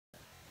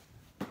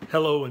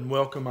Hello and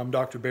welcome. I'm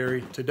Dr.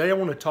 Barry. Today I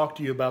want to talk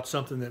to you about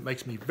something that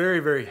makes me very,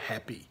 very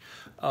happy.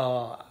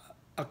 A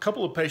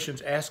couple of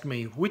patients asked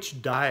me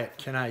which diet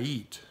can I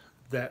eat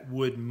that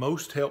would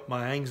most help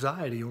my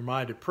anxiety or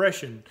my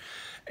depression.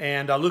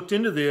 And I looked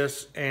into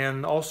this,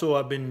 and also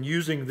I've been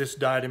using this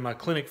diet in my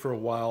clinic for a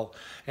while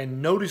and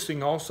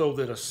noticing also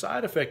that a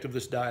side effect of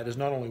this diet is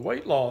not only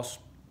weight loss,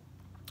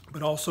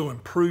 but also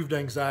improved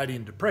anxiety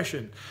and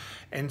depression.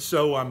 And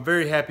so I'm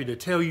very happy to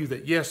tell you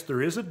that yes,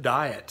 there is a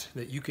diet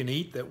that you can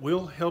eat that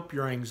will help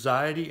your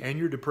anxiety and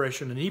your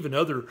depression and even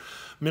other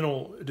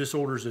mental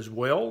disorders as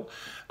well.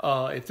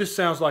 If this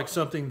sounds like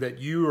something that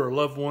you or a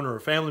loved one or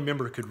a family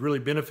member could really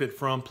benefit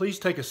from, please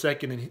take a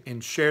second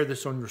and share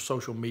this on your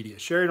social media.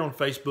 Share it on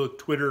Facebook,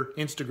 Twitter,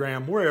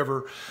 Instagram,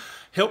 wherever.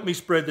 Help me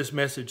spread this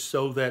message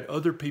so that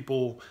other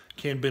people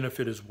can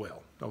benefit as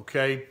well,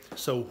 okay?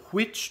 So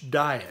which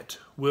diet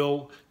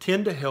will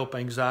tend to help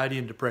anxiety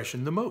and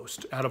depression the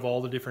most out of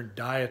all the different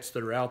diets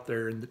that are out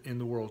there in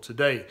the world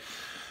today?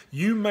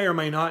 You may or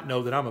may not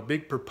know that I'm a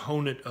big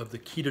proponent of the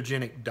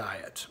ketogenic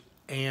diet,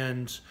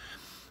 and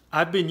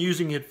I've been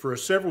using it for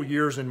several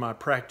years in my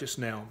practice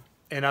now,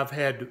 and I've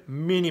had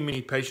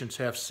many patients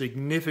have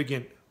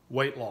significant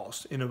weight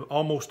loss in an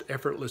almost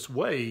effortless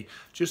way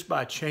just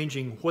by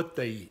changing what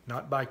they eat,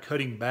 not by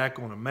cutting back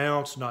on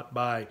amounts, not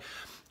by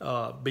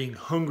being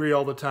hungry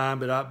all the time,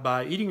 but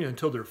by eating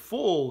until they're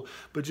full,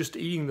 but just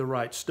eating the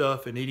right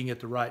stuff and eating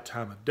at the right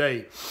time of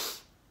day.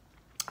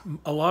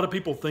 A lot of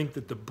people think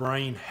that the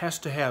brain has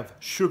to have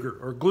sugar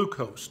or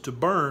glucose to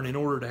burn in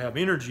order to have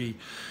energy,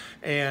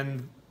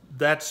 and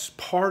that's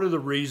part of the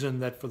reason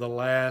that for the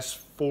last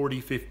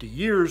 40, 50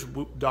 years,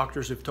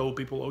 doctors have told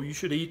people, oh, you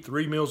should eat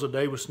 3 meals a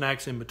day with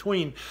snacks in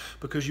between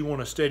because you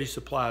want a steady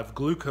supply of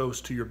glucose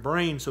to your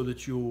brain so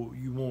that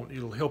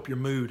it'll help your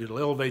mood, it'll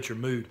elevate your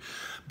mood.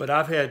 But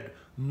I've had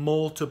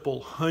multiple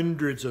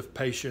hundreds of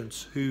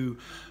patients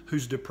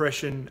whose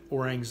depression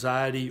or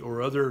anxiety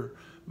or other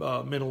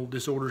mental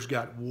disorders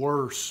got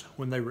worse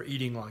when they were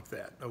eating like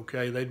that,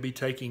 okay? They'd be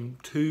taking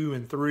 2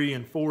 and 3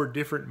 and 4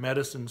 different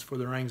medicines for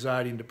their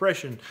anxiety and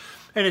depression,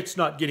 and it's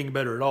not getting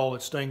better at all.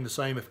 It's staying the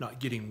same, if not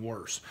getting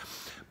worse.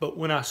 But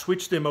when I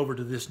switched them over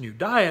to this new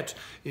diet,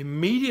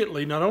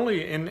 immediately, not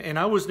only, and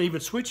I wasn't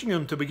even switching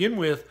them to begin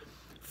with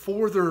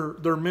for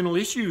their mental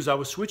issues. I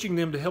was switching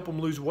them to help them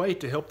lose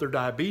weight, to help their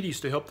diabetes,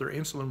 to help their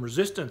insulin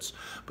resistance.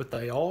 But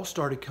they all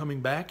started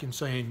coming back and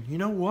saying, you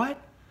know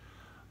what?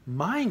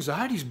 My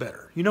anxiety's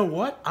better. You know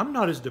what? I'm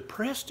not as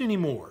depressed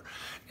anymore.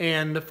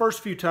 And the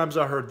first few times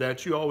I heard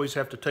that, you always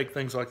have to take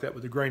things like that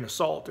with a grain of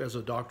salt as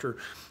a doctor.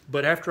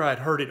 But after I'd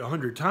heard it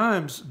 100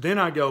 times, then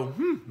I go,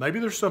 maybe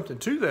there's something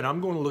to that.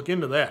 I'm going to look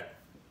into that.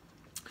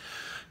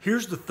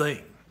 Here's the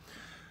thing.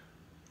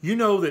 You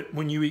know that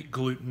when you eat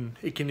gluten,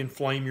 it can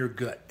inflame your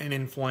gut and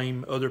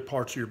inflame other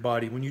parts of your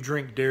body. When you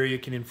drink dairy,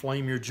 it can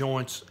inflame your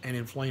joints and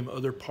inflame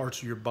other parts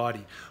of your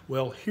body.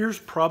 Well, here's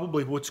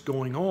probably what's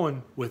going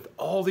on with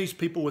all these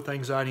people with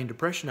anxiety and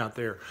depression out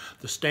there.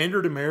 The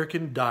standard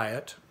American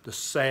diet, the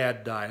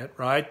SAD diet,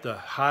 right? The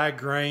high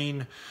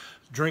grain,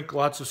 drink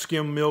lots of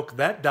skim milk,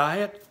 that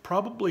diet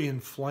probably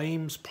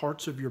inflames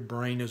parts of your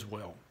brain as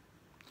well.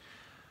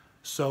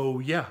 So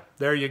yeah,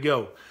 there you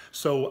go.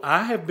 So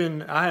I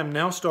am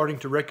now starting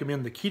to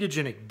recommend the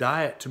ketogenic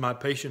diet to my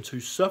patients who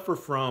suffer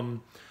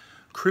from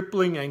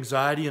crippling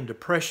anxiety and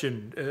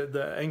depression.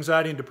 The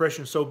anxiety and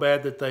depression so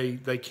bad that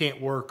they can't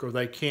work or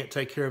they can't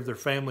take care of their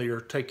family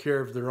or take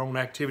care of their own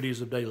activities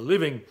of daily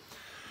living,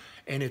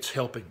 and it's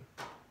helping.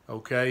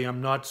 Okay,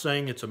 I'm not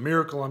saying it's a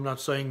miracle. I'm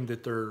not saying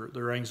that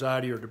their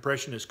anxiety or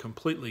depression is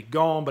completely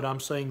gone, but I'm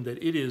saying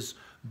that it is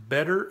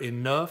better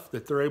enough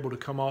that they're able to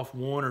come off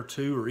 1 or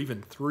 2 or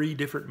even 3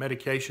 different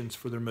medications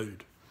for their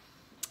mood.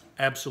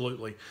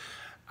 Absolutely.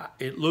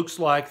 It looks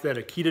like that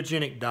a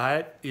ketogenic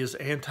diet is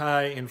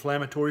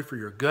anti-inflammatory for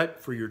your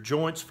gut, for your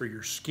joints, for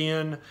your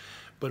skin,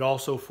 but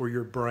also for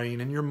your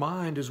brain and your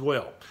mind as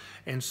well.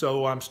 And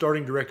so I'm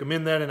starting to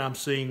recommend that, and I'm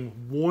seeing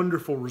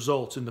wonderful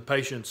results in the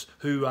patients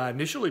who I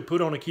initially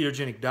put on a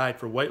ketogenic diet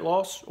for weight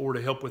loss or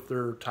to help with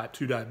their type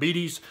 2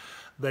 diabetes.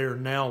 They are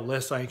now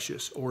less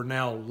anxious or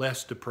now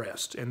less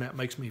depressed, and that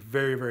makes me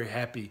very, very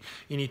happy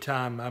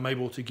anytime I'm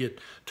able to get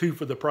 2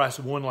 for the price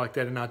of 1 like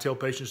that. And I tell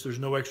patients there's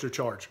no extra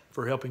charge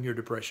for helping your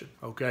depression,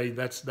 okay?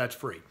 That's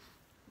free.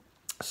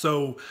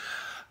 So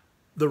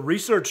the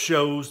research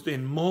shows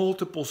in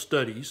multiple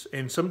studies,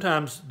 and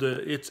sometimes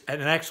it's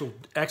an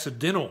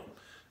accidental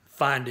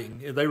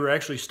finding. They were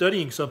actually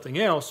studying something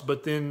else,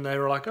 but then they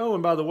were like, oh,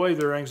 and by the way,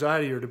 their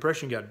anxiety or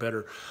depression got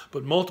better.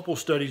 But multiple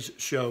studies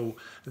show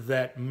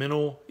that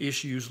mental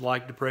issues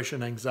like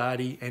depression,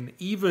 anxiety, and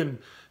even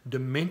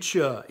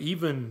dementia,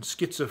 even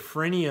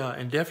schizophrenia,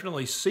 and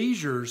definitely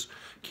seizures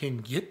can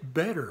get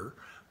better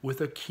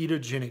with a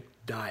ketogenic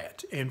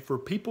diet. And for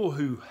people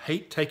who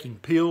hate taking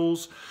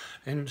pills,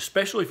 and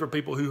especially for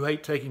people who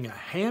hate taking a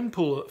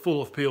handful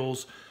of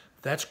pills,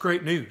 That's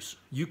great news.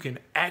 You can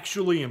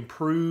actually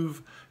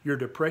improve your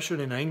depression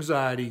and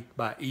anxiety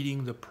by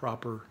eating the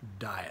proper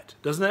diet.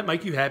 Doesn't that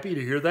make you happy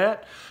to hear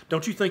that?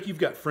 Don't you think you've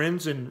got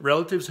friends and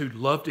relatives who'd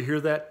love to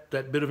hear that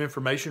bit of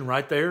information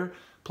right there?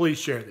 Please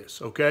share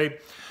this, okay?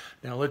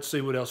 Now let's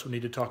see what else we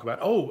need to talk about.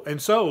 Oh,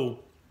 and so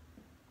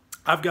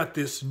I've got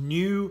this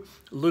new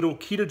little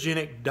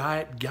ketogenic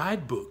diet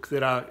guidebook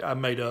that I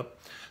made up,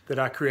 that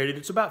I created.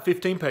 It's about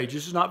 15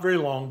 pages. It's not very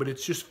long, but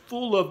it's just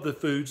full of the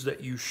foods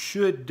that you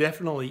should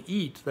definitely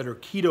eat that are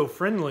keto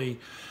friendly.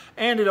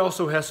 And it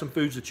also has some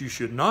foods that you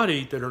should not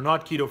eat that are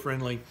not keto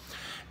friendly.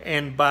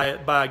 And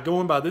by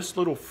going by this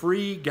little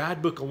free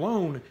guidebook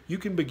alone, you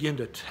can begin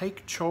to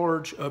take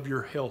charge of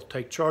your health,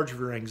 take charge of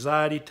your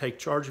anxiety, take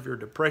charge of your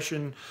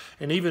depression,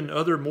 and even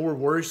other more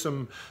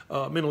worrisome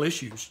mental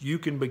issues. You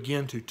can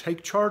begin to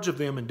take charge of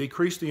them and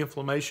decrease the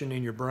inflammation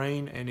in your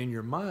brain and in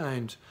your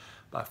mind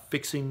by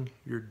fixing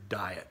your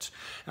diet.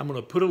 I'm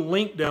going to put a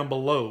link down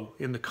below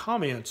in the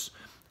comments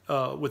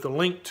with a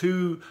link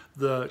to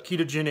the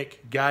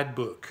ketogenic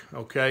guidebook,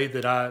 okay,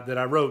 that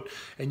I wrote,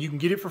 and you can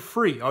get it for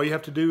free. All you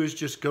have to do is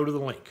just go to the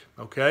link,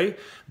 okay?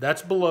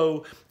 That's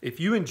below. If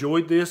you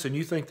enjoyed this and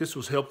you think this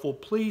was helpful,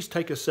 please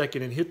take a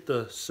second and hit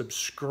the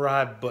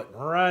subscribe button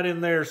right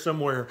in there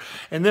somewhere,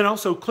 and then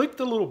also click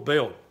the little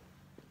bell.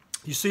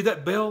 You see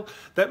that bell?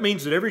 That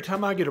means that every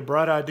time I get a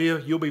bright idea,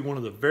 you'll be one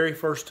of the very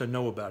first to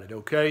know about it,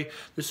 okay?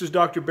 This is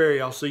Dr.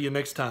 Barry. I'll see you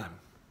next time.